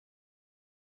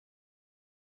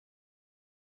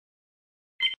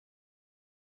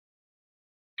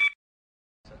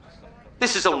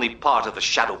This is only part of the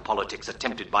shadow politics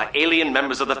attempted by alien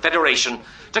members of the Federation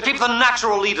to keep the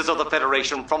natural leaders of the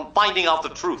Federation from finding out the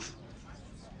truth.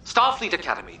 Starfleet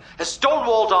Academy has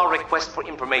stonewalled our request for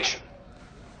information.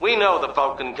 We know the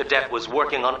Falcon cadet was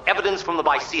working on evidence from the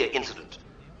Bicea incident.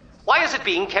 Why is it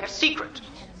being kept secret?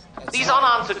 These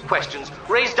unanswered questions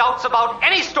raise doubts about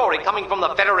any story coming from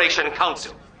the Federation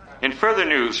Council. In further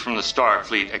news from the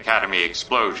Starfleet Academy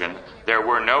explosion, there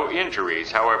were no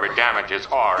injuries, however damages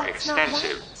are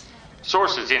extensive.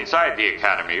 Sources inside the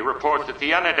Academy report that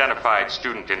the unidentified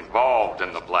student involved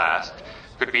in the blast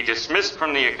could be dismissed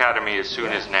from the Academy as soon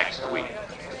as next week.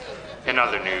 In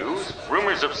other news,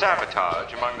 rumors of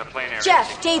sabotage among the planetary...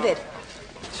 Jeff, David.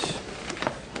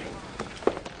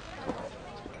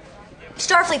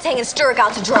 Starfleet's hanging Sturrock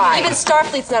out to dry. Even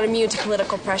Starfleet's not immune to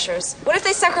political pressures. What if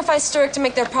they sacrifice Sturrock to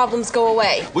make their problems go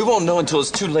away? We won't know until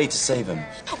it's too late to save him.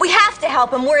 We have to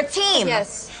help him. We're a team.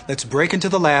 Yes. Let's break into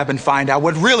the lab and find out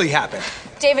what really happened.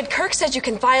 David, Kirk said you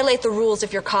can violate the rules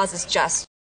if your cause is just.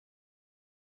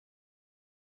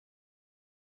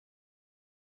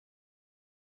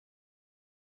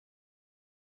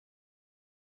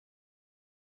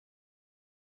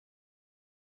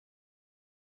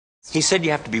 He said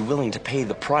you have to be willing to pay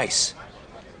the price.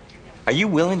 Are you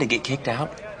willing to get kicked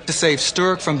out? To save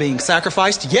Sturrock from being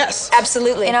sacrificed? Yes.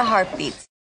 Absolutely. In a heartbeat.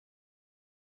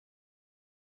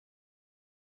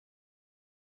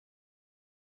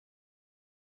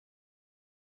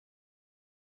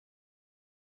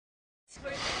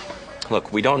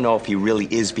 Look, we don't know if he really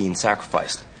is being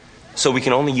sacrificed. So we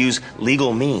can only use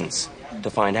legal means to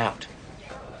find out.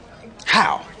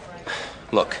 How?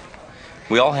 Look,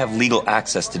 we all have legal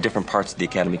access to different parts of the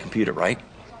Academy computer, right?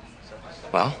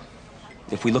 Well,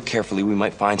 if we look carefully, we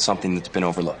might find something that's been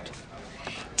overlooked.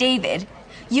 David,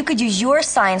 you could use your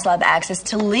science lab access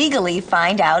to legally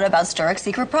find out about Sturrock's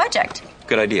secret project.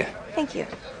 Good idea. Thank you.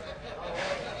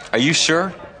 Are you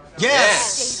sure?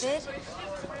 Yes. David?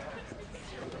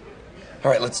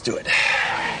 All right, let's do it.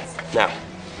 Now,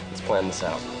 let's plan this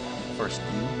out. First,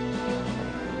 you.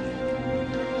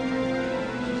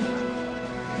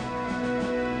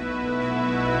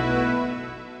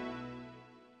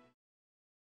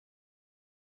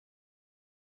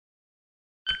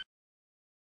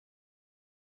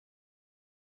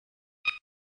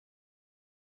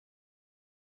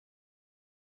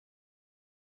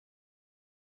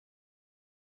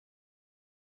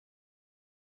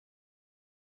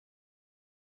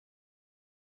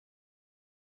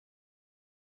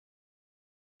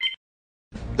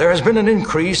 There has been an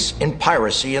increase in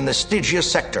piracy in the Stygia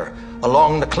sector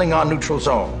along the Klingon neutral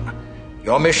zone.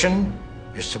 Your mission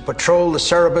is to patrol the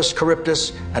Cerberus,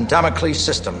 Charybdis, and Damocles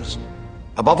systems.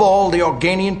 Above all, the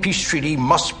Organian peace treaty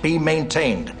must be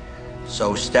maintained.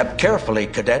 So step carefully,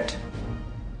 cadet.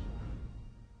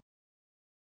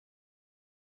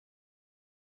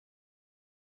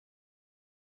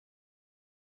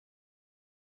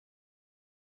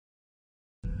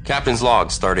 Captain's log,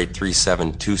 stardate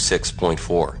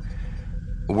 3726.4.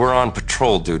 We're on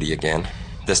patrol duty again,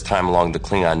 this time along the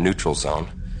Klingon neutral zone.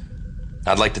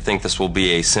 I'd like to think this will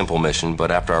be a simple mission,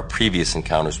 but after our previous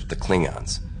encounters with the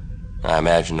Klingons, I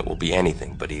imagine it will be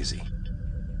anything but easy.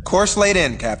 Course laid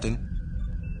in, Captain.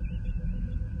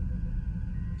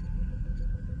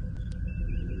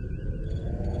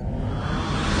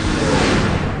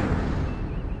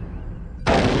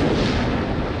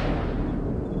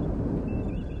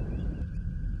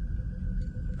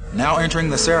 Now entering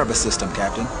the Cerberus system,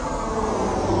 Captain.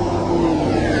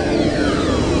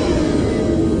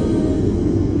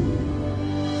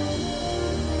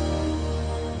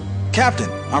 Captain,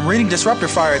 I'm reading disruptor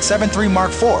fire at 7-3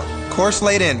 Mark 4. Course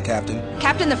laid in, Captain.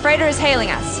 Captain, the freighter is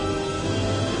hailing us.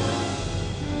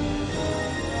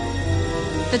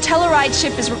 The Telluride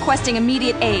ship is requesting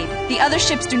immediate aid. The other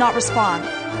ships do not respond.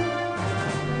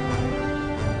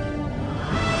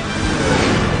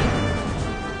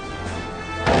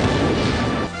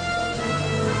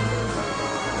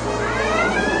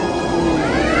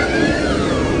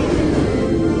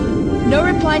 No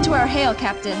reply to our hail,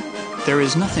 Captain. There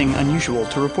is nothing unusual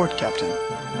to report, Captain.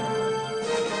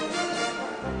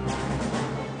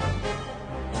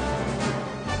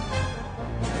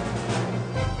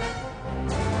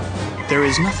 There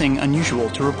is nothing unusual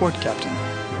to report, Captain.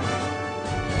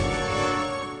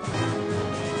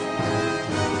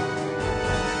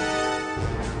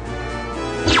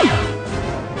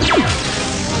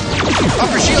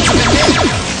 Upper shields have been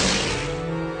hit!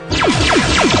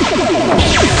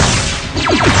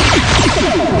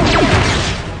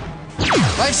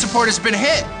 Life support has been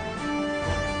hit!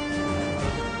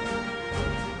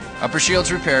 Upper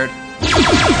shields repaired.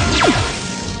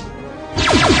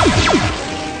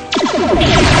 Lower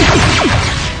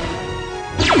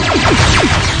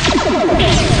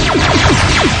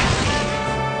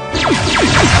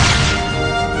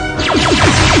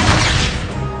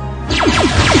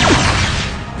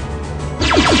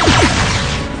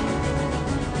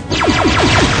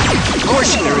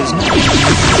shield. There is no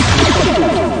life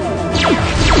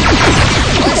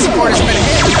support has been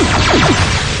hit.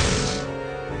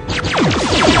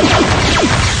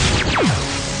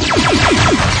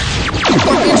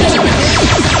 Port engines have been hit.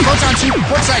 Photon 2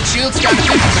 portside shields down to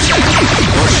 50%.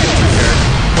 Lower shields repaired.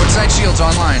 Portside shields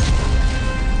online.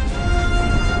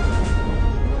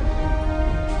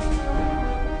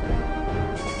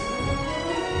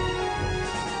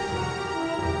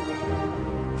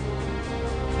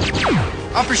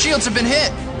 Upper shields have been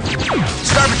hit.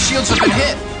 Starboard shields have been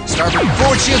hit.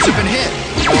 Forward shields have been hit.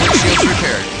 Forward shields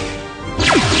repaired.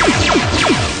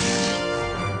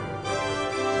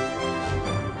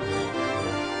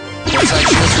 Portside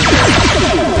shields repaired.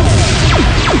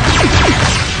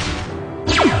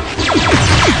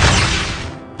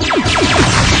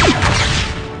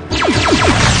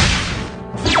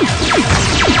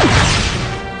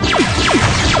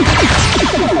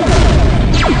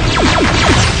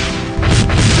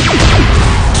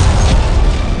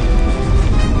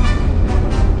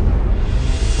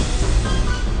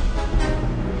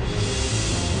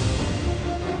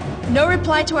 No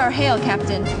reply to our hail,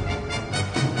 Captain.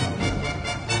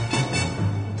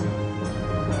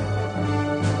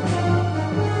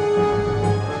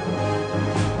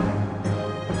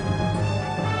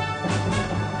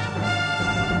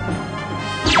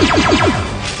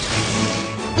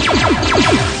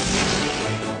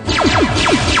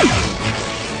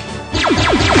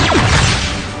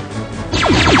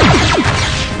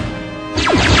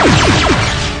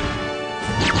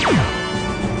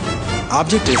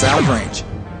 Object is out of range.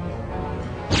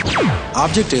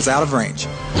 Object is out of range.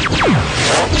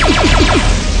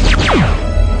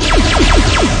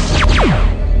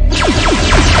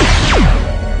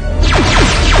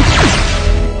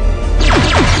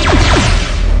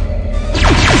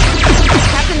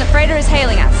 Captain, the freighter is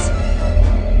hailing us.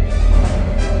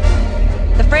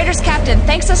 The freighter's captain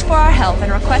thanks us for our help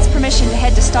and requests permission to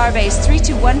head to Starbase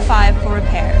 3215 for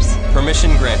repairs.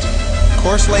 Permission granted.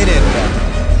 Course laid in, Captain.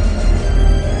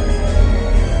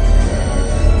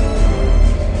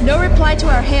 No reply to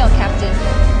our hail, Captain.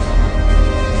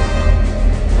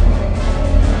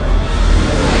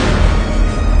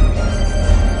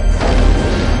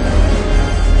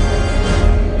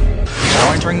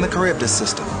 Now entering the Charybdis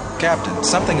system. Captain,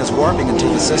 something is warping into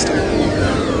the system.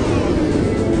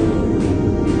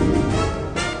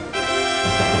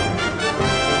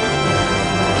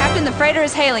 Captain, the freighter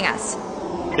is hailing us.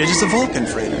 It is a Vulcan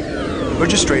freighter.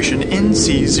 Registration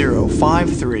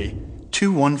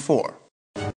NC053214.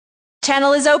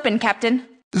 Channel is open, Captain.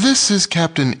 This is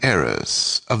Captain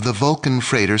Eris of the Vulcan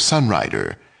freighter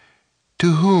Sunrider.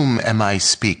 To whom am I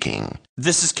speaking?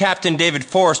 This is Captain David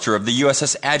Forrester of the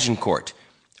USS Agincourt.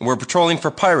 We're patrolling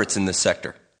for pirates in this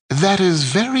sector. That is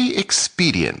very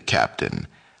expedient, Captain.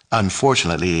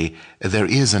 Unfortunately, there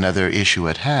is another issue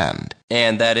at hand.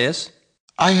 And that is?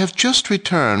 I have just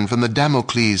returned from the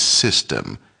Damocles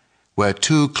system, where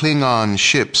 2 Klingon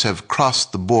ships have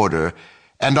crossed the border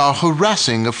and are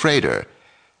harassing a freighter.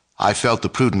 I felt the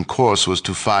prudent course was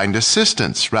to find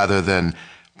assistance rather than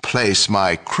place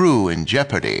my crew in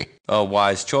jeopardy. A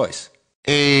wise choice.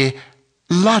 A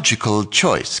logical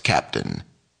choice, Captain.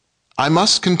 I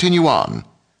must continue on.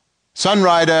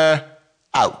 Sunrider,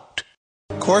 out.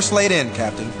 Course laid in,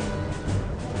 Captain.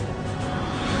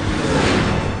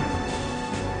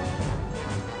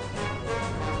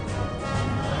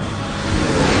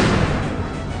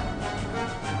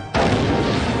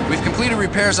 We've completed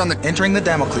repairs on the... Entering the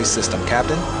Damocles system,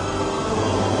 Captain.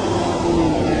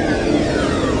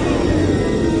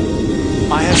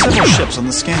 I have several ships on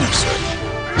the scanner, sir.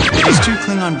 It is 2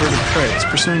 Klingon-birded prays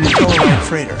pursuing the Tellaride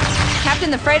freighter. Captain,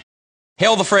 the freighter...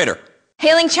 Hail the freighter.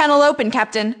 Hailing channel open,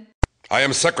 Captain. I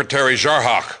am Secretary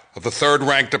Jarhak of the 3rd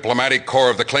Rank Diplomatic Corps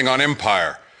of the Klingon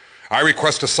Empire. I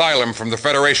request asylum from the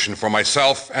Federation for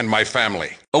myself and my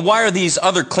family. Why are these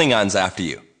other Klingons after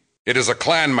you? It is a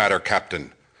clan matter,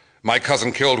 Captain. My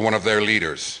cousin killed one of their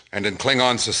leaders, and in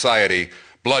Klingon society,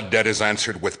 blood debt is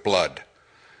answered with blood.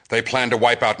 They plan to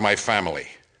wipe out my family.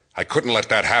 I couldn't let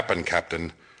that happen,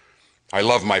 Captain. I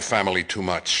love my family too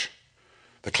much.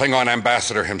 The Klingon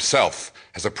ambassador himself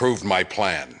has approved my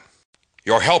plan.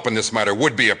 Your help in this matter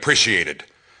would be appreciated.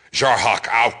 Jarhak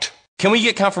out. Can we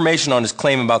get confirmation on his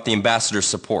claim about the ambassador's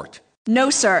support? No,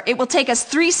 sir. It will take us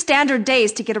 3 standard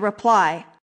days to get a reply.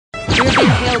 We're being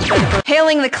hailed by the...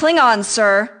 Hailing the Klingons,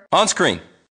 sir. On screen.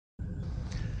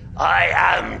 I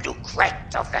am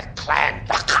Ducret of the Clan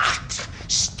Bakat.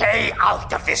 Stay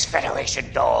out of this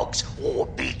Federation, dogs, or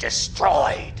be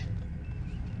destroyed.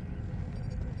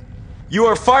 You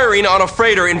are firing on a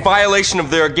freighter in violation of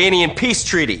the Organian peace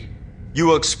treaty. You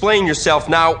will explain yourself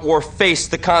now or face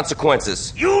the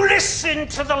consequences. You listen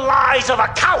to the lies of a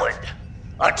coward,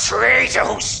 a traitor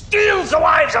who steals the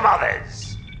wives of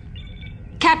others.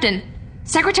 Captain,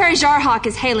 Secretary Jarhawk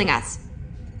is hailing us.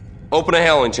 Open a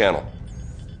hailing channel.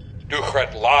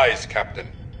 Ducret lies, Captain.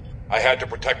 I had to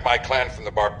protect my clan from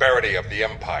the barbarity of the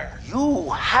Empire. You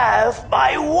have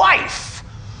my wife,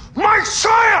 my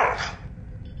child!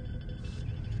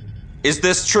 Is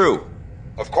this true?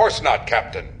 Of course not,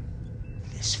 Captain.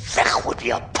 This Vech would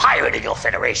be a pirate in your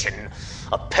Federation,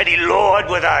 a petty lord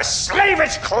with a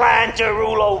slavish clan to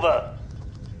rule over.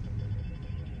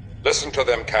 Listen to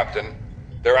them, Captain.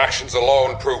 Their actions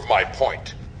alone prove my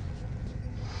point.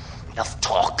 Enough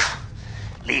talk.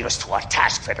 Leave us to our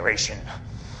task, Federation,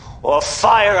 or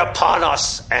fire upon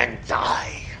us and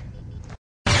die.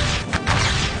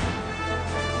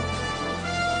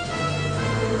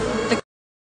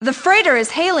 The freighter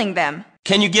is hailing them.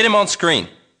 Can you get him on screen?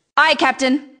 Aye,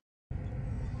 Captain.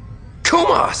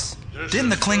 Kumas! Didn't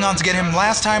the Klingons get him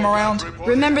last time around?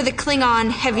 Remember the Klingon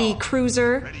heavy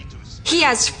cruiser? He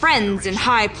has friends in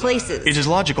high places. It is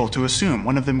logical to assume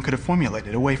one of them could have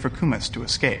formulated a way for Kumas to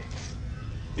escape.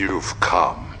 You've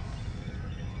come.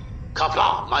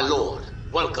 Kapla, my lord,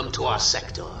 welcome to our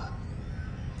sector.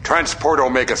 Transport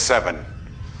Omega-7.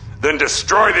 Then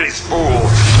destroy these fools.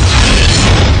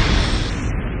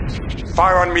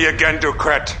 Fire on me again,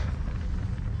 Ducret.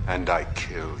 And I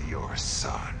kill your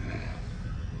son.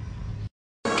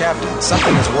 Captain,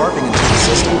 something is warping into the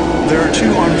system. There are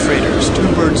 2 armed freighters,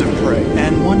 2 birds of prey,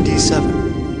 and 1 D7.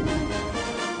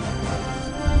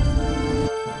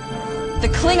 The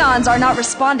Klingons are not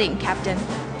responding, Captain.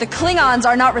 The Klingons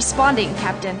are not responding,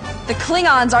 Captain. The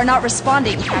Klingons are not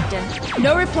responding, Captain.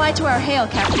 No reply to our hail,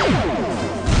 Captain.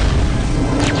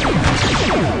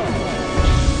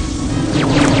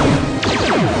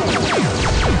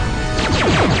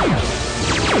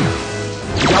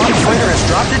 The armed freighter has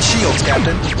dropped its shields,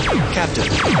 Captain. Captain,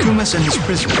 Kumas and his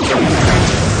prisoners are being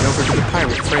transported over to the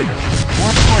pirate freighter.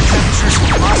 Warp core temperatures from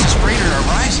Colossus freighter are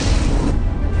rising.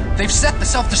 They've set the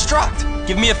self-destruct.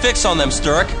 Give me a fix on them,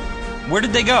 Sturrock. Where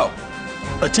did they go?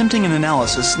 Attempting an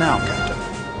analysis now, Captain.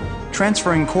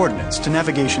 Transferring coordinates to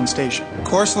navigation station.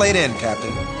 Course laid in,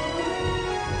 Captain.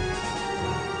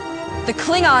 The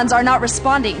Klingons are not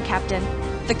responding, Captain.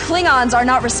 The Klingons are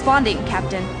not responding,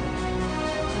 Captain.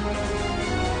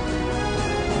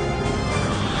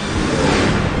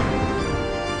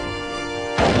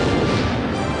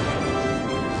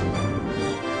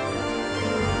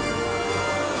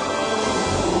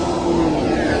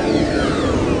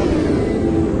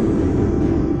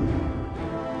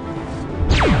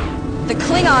 The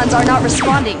Klingons are not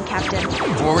responding, Captain.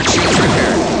 Forward shields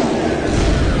repaired.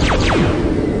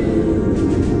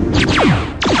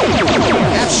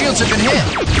 Half shields have been hit.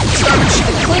 Starboard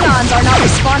shields. The Klingons are not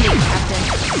responding, Captain.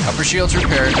 Upper shields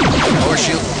repaired. Lower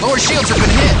shields have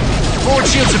been hit. Forward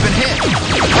shields have been hit.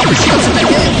 Upper shields have been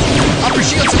hit. Upper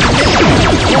shields have been hit.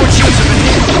 Forward shields have been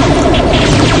hit.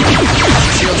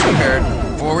 Upper shields repaired.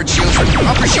 Forward shields.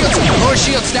 Upper shields. Lower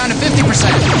shields down to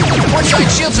 50%. Port side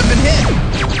shields have been hit.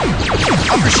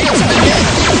 Upper shields have been hit.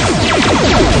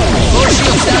 Lower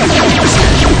shields down to 50%.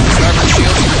 Starboard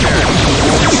shields repaired.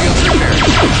 Forward shields repaired.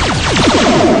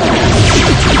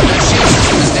 That shield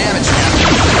system is damaged, Captain.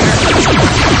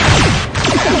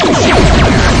 Shields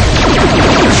repaired.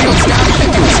 Upper shields down to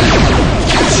 50%.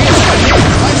 Half shields have been hit.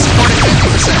 Life support at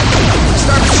 50%.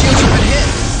 Starboard shields have been hit.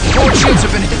 Forward shields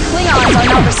have been hit. The Klingons are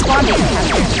not responding,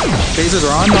 Captain. Phasers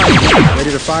are online,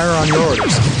 ready to fire on your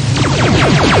orders.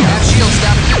 Half shields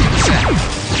down to 50%.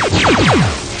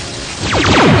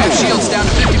 Half shields down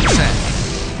to 50%.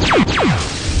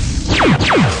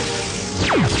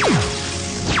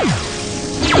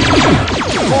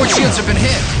 Forward shields have been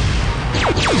hit.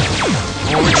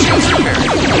 Forward shields repaired.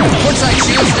 Port side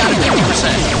shields down to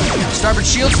 50%. Starboard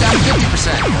shields down to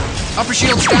 50%. Upper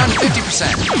shields down to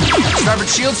 50%. Starboard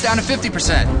shields down to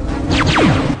 50%.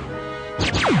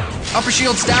 Upper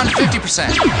shields down to 50%.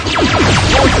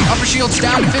 Upper shields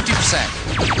down to 50%.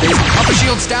 Upper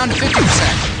shields down to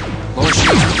 50%. Lower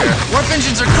shields repaired. Warp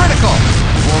engines are critical.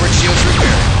 Forward shields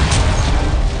repaired.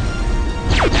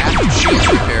 Aft shields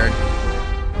repaired.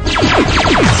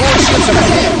 Forward shields have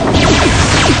been hit.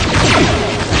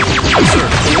 Sir,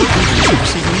 the warp engines have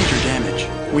received major damage.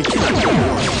 We cannot go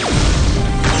warp.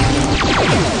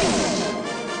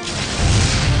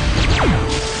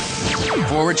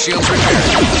 Forward shields repaired.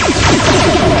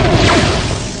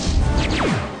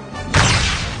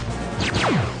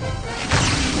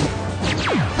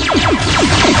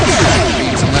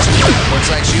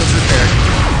 Looks like shields repaired.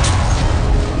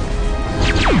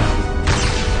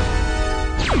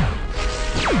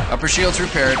 Upper shields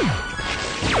repaired.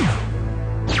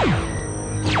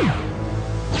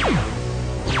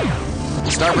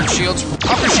 Starboard shields.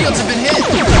 Upper shields have been hit.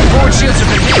 Forward shields have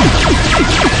been hit.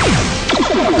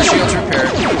 Upper shields repaired.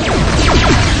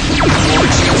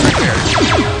 Forward shields repaired.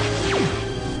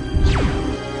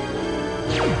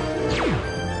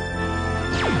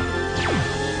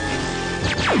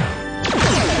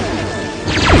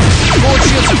 Forward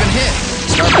shields have been hit.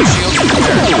 Starboard shields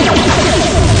repaired.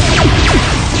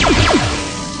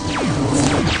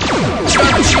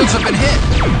 Starboard shields have been hit.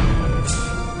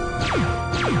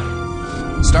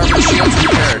 Starboard shields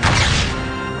repaired.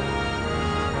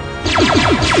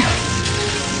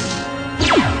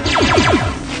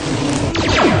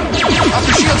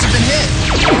 Upper shields have been hit.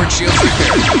 Forward shields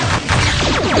repaired.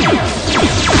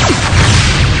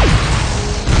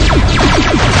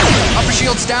 Upper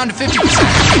shields down to 50%.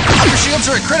 Upper shields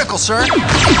are at critical, sir.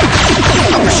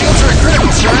 Upper shields are at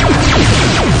critical, sir.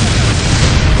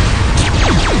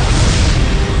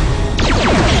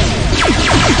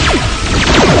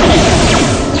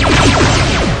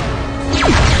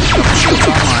 Shields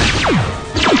online.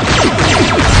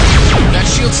 That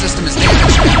shield system is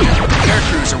damaged, Captain. Repair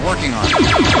crews are working on it.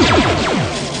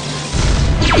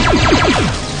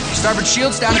 Starboard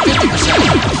shields down to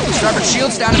 50%. Starboard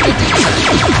shields down to 50%.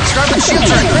 Starboard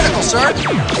shields are at critical, sir.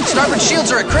 Starboard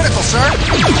shields are at critical, sir.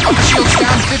 Upper shields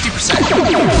down to 50%.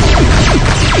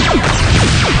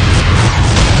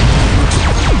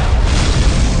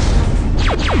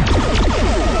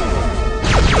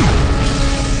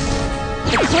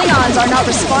 The Klingons are not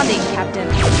responding, Captain.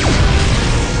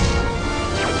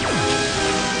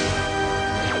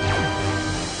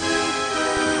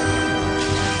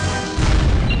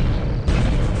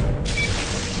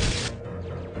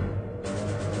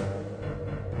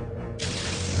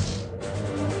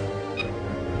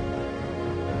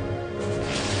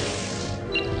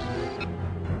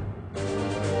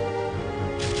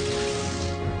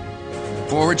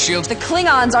 Forward shields. The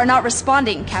Klingons are not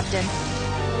responding, Captain.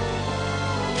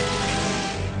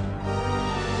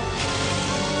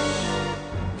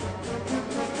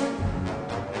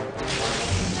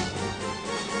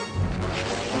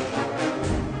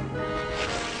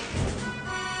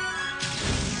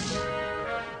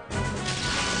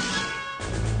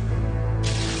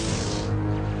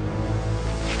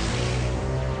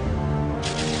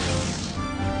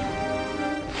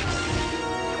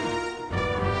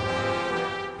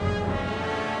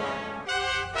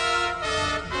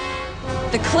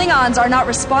 The Klingons are not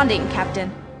responding,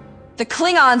 Captain. The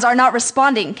Klingons are not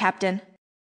responding, Captain.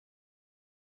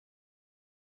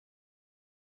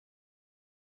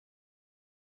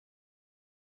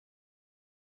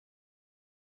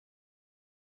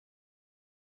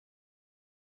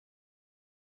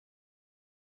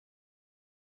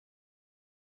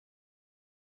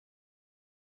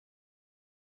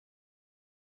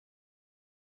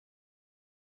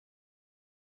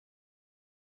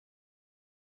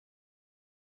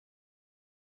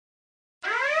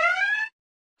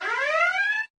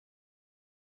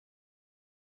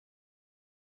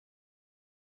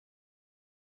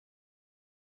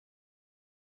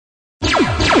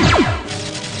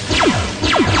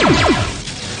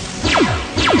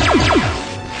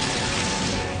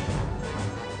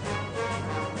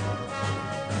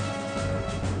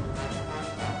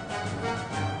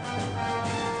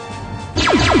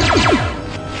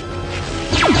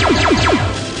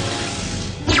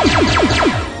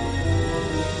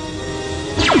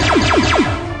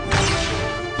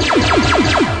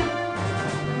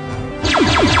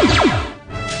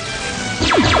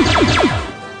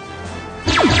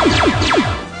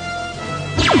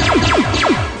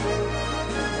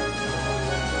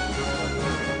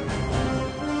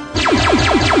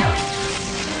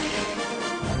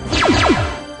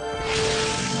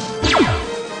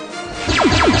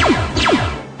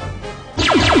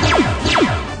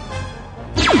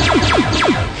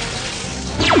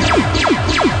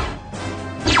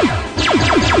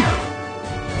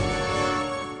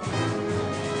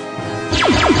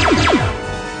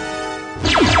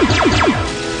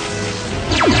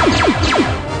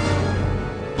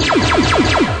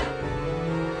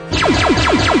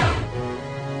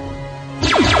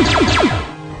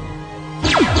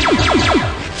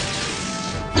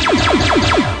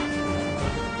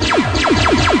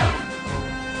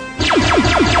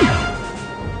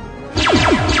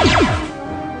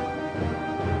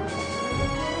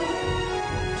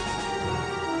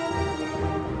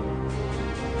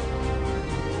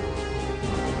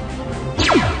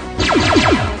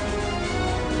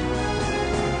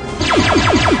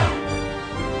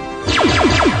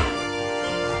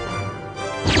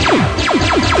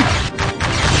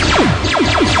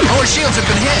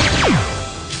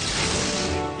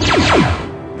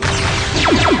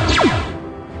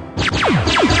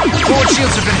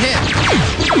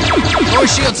 Lower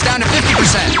shields down to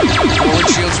 50%. Forward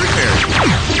shields repaired.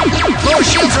 Lower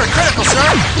shields are critical, sir.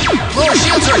 Lower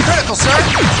shields are critical, sir.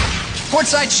 Port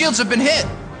side shields have been hit.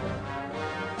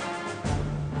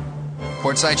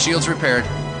 Port side shields repaired.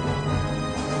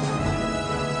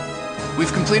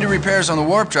 We've completed repairs on the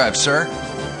warp drive, sir.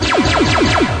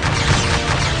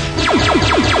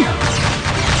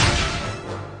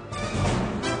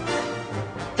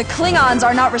 The Klingons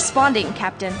are not responding,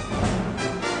 Captain.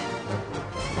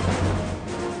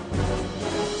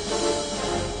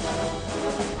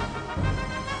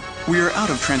 We are out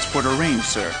of transporter range,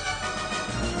 sir.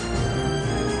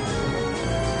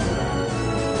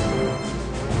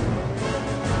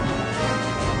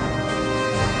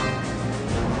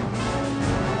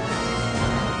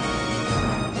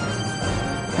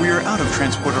 We are out of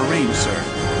transporter range,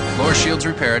 sir. Lower shields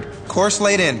repaired. Course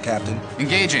laid in, Captain.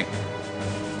 Engaging.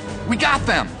 We got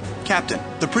them! Captain,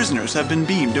 the prisoners have been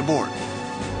beamed aboard.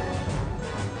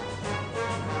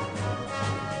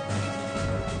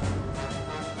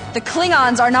 The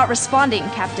Klingons are not responding,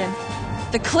 Captain.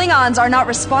 The Klingons are not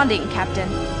responding, Captain.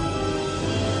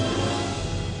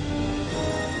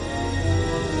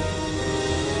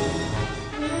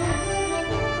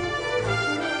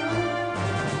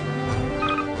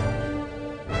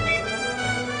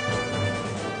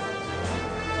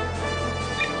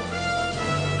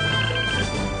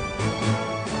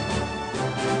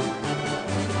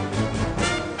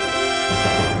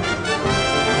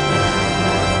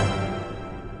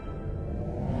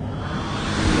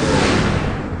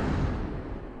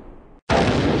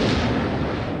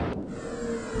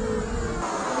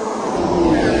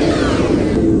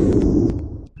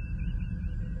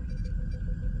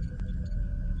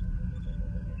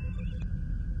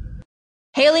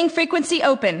 Hailing frequency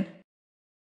open.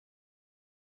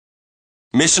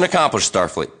 Mission accomplished,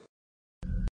 Starfleet.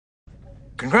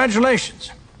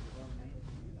 Congratulations.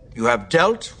 You have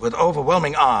dealt with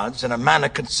overwhelming odds in a manner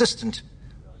consistent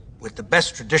with the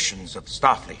best traditions of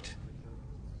Starfleet.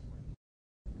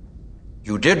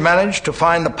 You did manage to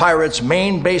find the pirates'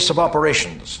 main base of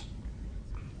operations,